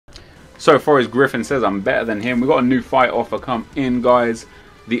So Forrest Griffin says I'm better than him. We got a new fight offer come in, guys.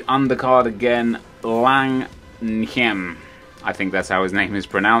 The undercard again, Lang Nhem. I think that's how his name is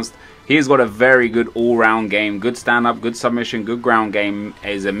pronounced. He's got a very good all-round game. Good stand-up, good submission, good ground game.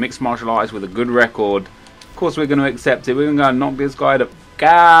 He's a mixed martial artist with a good record. Of course, we're going to accept it. We're going to go knock this guy to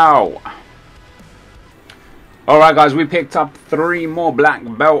cow. Alright, guys, we picked up 3 more black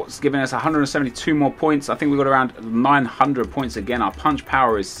belts, giving us 172 more points. I think we got around 900 points again. Our punch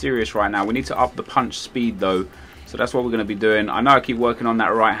power is serious right now. We need to up the punch speed, though. So that's what we're going to be doing. I know I keep working on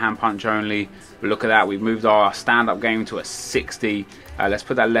that right hand punch only, but look at that. We've moved our stand-up game to a 60. Let's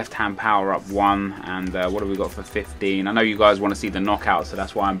put that left hand power up 1. And what have we got for 15? I know you guys want to see the knockout, so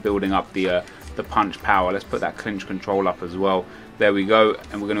that's why I'm building up the punch power. Let's put that clinch control up as well. There we go.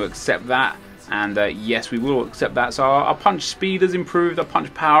 And we're going to accept that. And yes, we will accept that. So our punch speed has improved. Our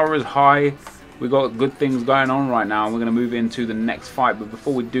punch power is high. We've got good things going on right now. And we're going to move into the next fight. But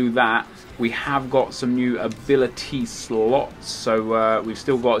before we do that, we have got some new ability slots. So we've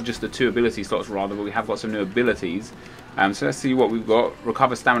still got just the 2 ability slots rather, but we have got some new abilities. So let's see what we've got.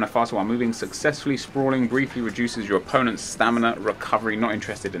 Recover stamina faster while moving successfully. Sprawling briefly reduces your opponent's stamina recovery. Not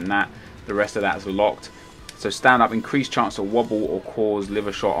interested in that. The rest of that is locked. So stand up, increased chance to wobble or cause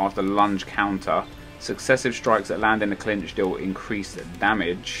liver shot after lunge counter. Successive strikes that land in the clinch deal increased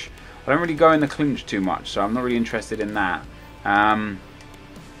damage. I don't really go in the clinch too much, so I'm not really interested in that.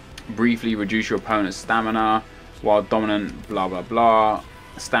 Briefly reduce your opponent's stamina while dominant, blah blah blah.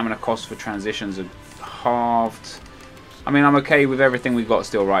 Stamina costs for transitions are halved. I mean, I'm okay with everything we've got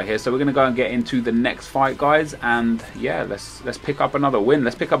still right here. So we're going to go and get into the next fight, guys. And yeah, let's pick up another win.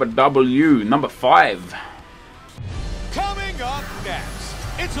 Let's pick up a W, number 5. Coming up next,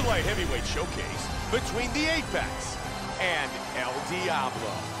 it's a light heavyweight showcase between the Apex and El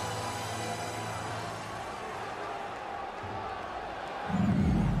Diablo.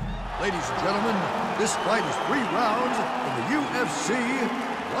 Ladies and gentlemen, this fight is 3 rounds in the UFC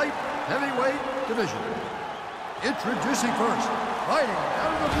light heavyweight division. Introducing first, fighting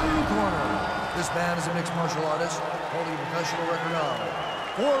out of the blue corner. This man is a mixed martial artist, holding a professional record of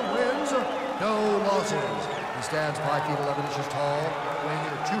 4 wins, no losses. He stands 5 feet 11 inches tall, weighing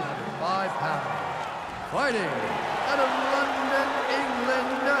in at 205 pounds. Fighting out of London, England,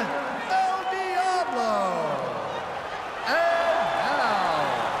 El Diablo. And now,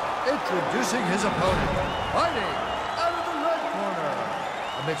 introducing his opponent, fighting out of the red corner.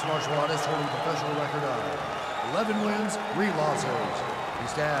 A mixed martial artist holding a professional record of 11 wins, 3 losses. He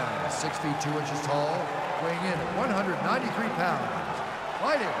stands 6 feet 2 inches tall, weighing in at 193 pounds.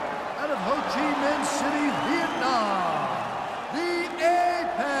 Fighting out of Ho Chi Minh City, Vietnam, the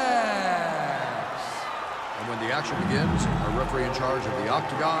Apex. And when the action begins, our referee in charge of the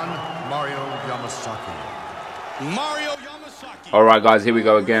Octagon, Mario Yamasaki. All right, guys, here we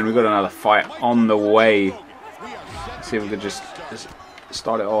go again. We've got another fight on the way. Let's see if we could just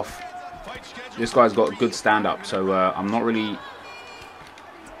start it off. This guy's got a good stand-up, so I'm not really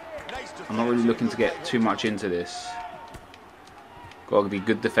looking to get too much into this. Got to be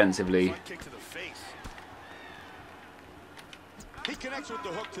good defensively. He connects with the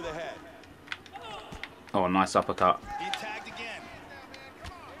hook to the head. Oh, nice uppercut. He tagged again.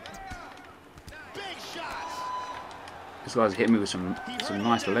 Big shots. This guy's hit me with some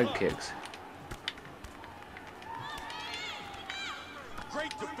nice leg kicks.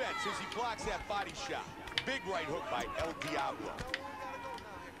 Great defense as he blocks that body shot. Big right hook by El Diablo.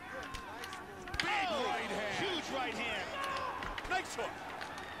 Big right hand. Huge right hand. Nice hook.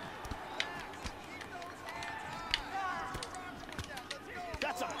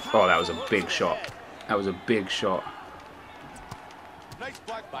 Oh, that was a big shot. That was a big shot. Nice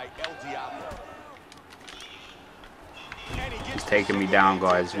block by El Diablo. He's taking me down,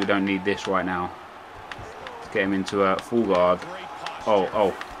 guys. We don't need this right now. Let's get him into a full guard.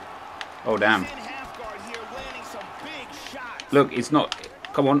 Oh, damn. Look, it's not.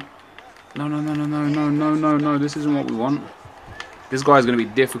 Come on. No. This isn't what we want. This guy's going to be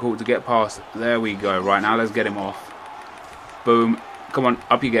difficult to get past. There we go. Right now, let's get him off. Boom. Come on,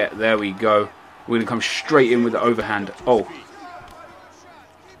 up you get. There we go. We're going to come straight in with the overhand. Oh.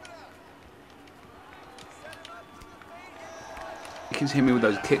 He keeps hitting me with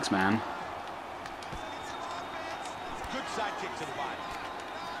those kicks, man. Good side kick to the body.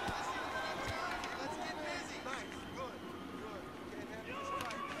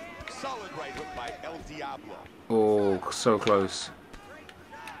 Solid right hook by El Diablo. Oh, so close.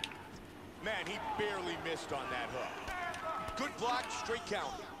 Man, he barely missed on that hook. Good block, straight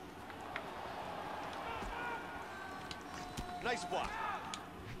count. Nice block.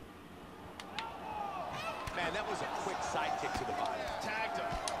 Man, that was a quick side kick to the body. Tagged him.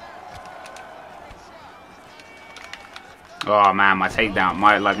 Oh man, my takedown,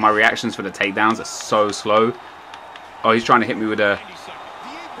 my reactions for the takedowns are so slow. Oh, he's trying to hit me with a.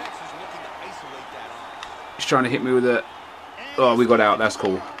 He's trying to hit me with a. Oh, we got out. That's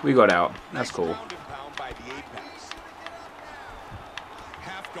cool. We got out. That's cool.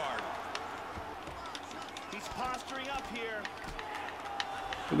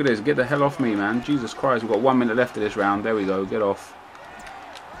 Look at this. Get the hell off me, man. Jesus Christ. We've got 1 minute left of this round. There we go. Get off.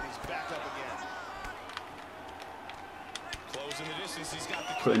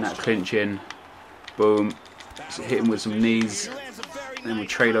 Putting that clinch in. Boom. Hit him with some knees. Then we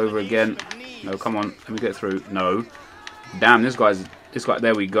trade over again. No, come on. Let me get through. No. Damn, this guy's...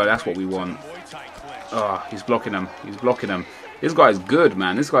 There we go. That's what we want. Oh, he's blocking him. He's blocking him. This guy's good,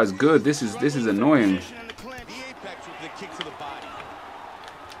 man. This guy's good. This is annoying.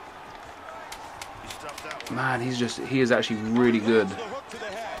 Man, he is actually really good.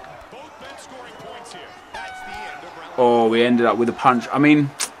 Oh, we ended up with a punch. I mean,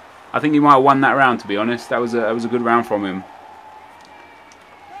 I think he might have won that round, to be honest. That was a good round from him.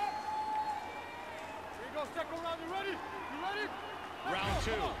 Round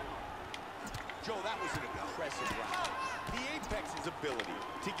 2. Joe, that was an impressive round. The Apex's ability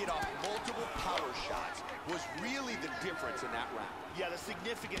to get off multiple power shots was really the difference in that round. Yeah, the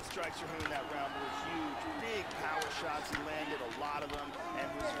significant strikes from him in that round was huge. Big power shots. He landed a lot of them and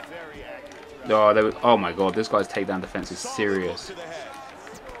was very accurate. Oh my god, this guy's takedown defense is serious. The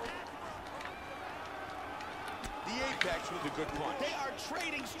Apex with a good punch. They are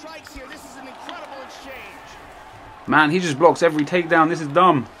trading strikes here. This is an incredible exchange. Man, he just blocks every takedown. This is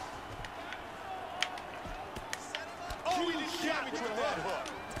dumb. Oh, he did damage with that hook.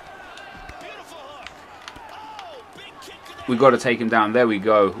 Beautiful hook. Oh, big kick to the... We got to take him down. There we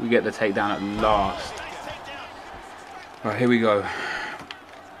go. We get the takedown at last. Alright, here we go.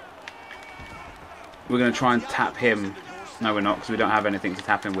 We're going to try and tap him. No, we're not, because we don't have anything to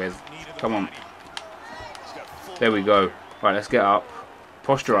tap him with. Come on. There we go. Right, let's get up.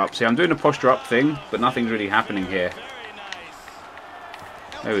 Posture up. See, I'm doing the posture up thing, but nothing's really happening here.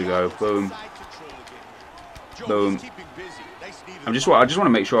 There we go. Boom. Boom. I just want to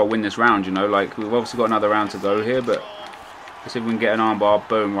make sure I win this round, you know. Like, we've obviously got another round to go here, but let's see if we can get an armbar.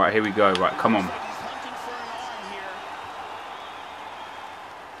 Boom. Right, here we go. Right, come on.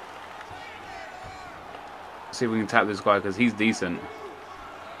 See if we can tap this guy, because he's decent.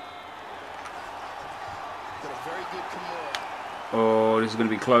 Oh, this is going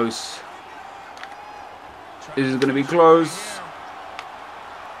to be close. This is going to be close.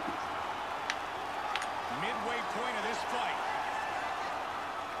 Midway point of this fight.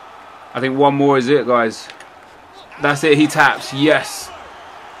 I think one more is it, guys. That's it. He taps. Yes.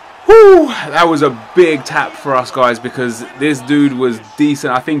 Woo! That was a big tap for us, guys, because this dude was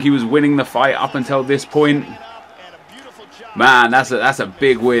decent. I think he was winning the fight up until this point. Man, that's a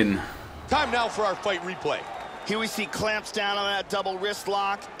big win. Time now for our fight replay. Here we see clamps down on that double wrist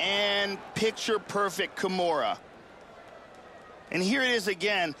lock and picture perfect Kimura. And here it is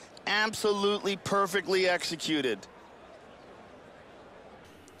again, absolutely perfectly executed.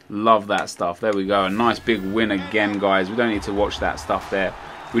 Love that stuff. There we go. A nice big win again, guys. We don't need to watch that stuff there.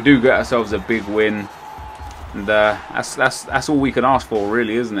 We do get ourselves a big win. And that's all we can ask for,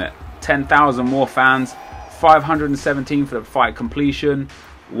 really, isn't it? 10,000 more fans. 517 for the fight completion.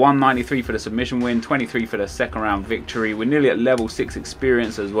 193 for the submission win, 23 for the second round victory. We're nearly at level 6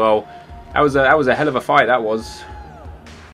 experience as well. That was a hell of a fight, that was.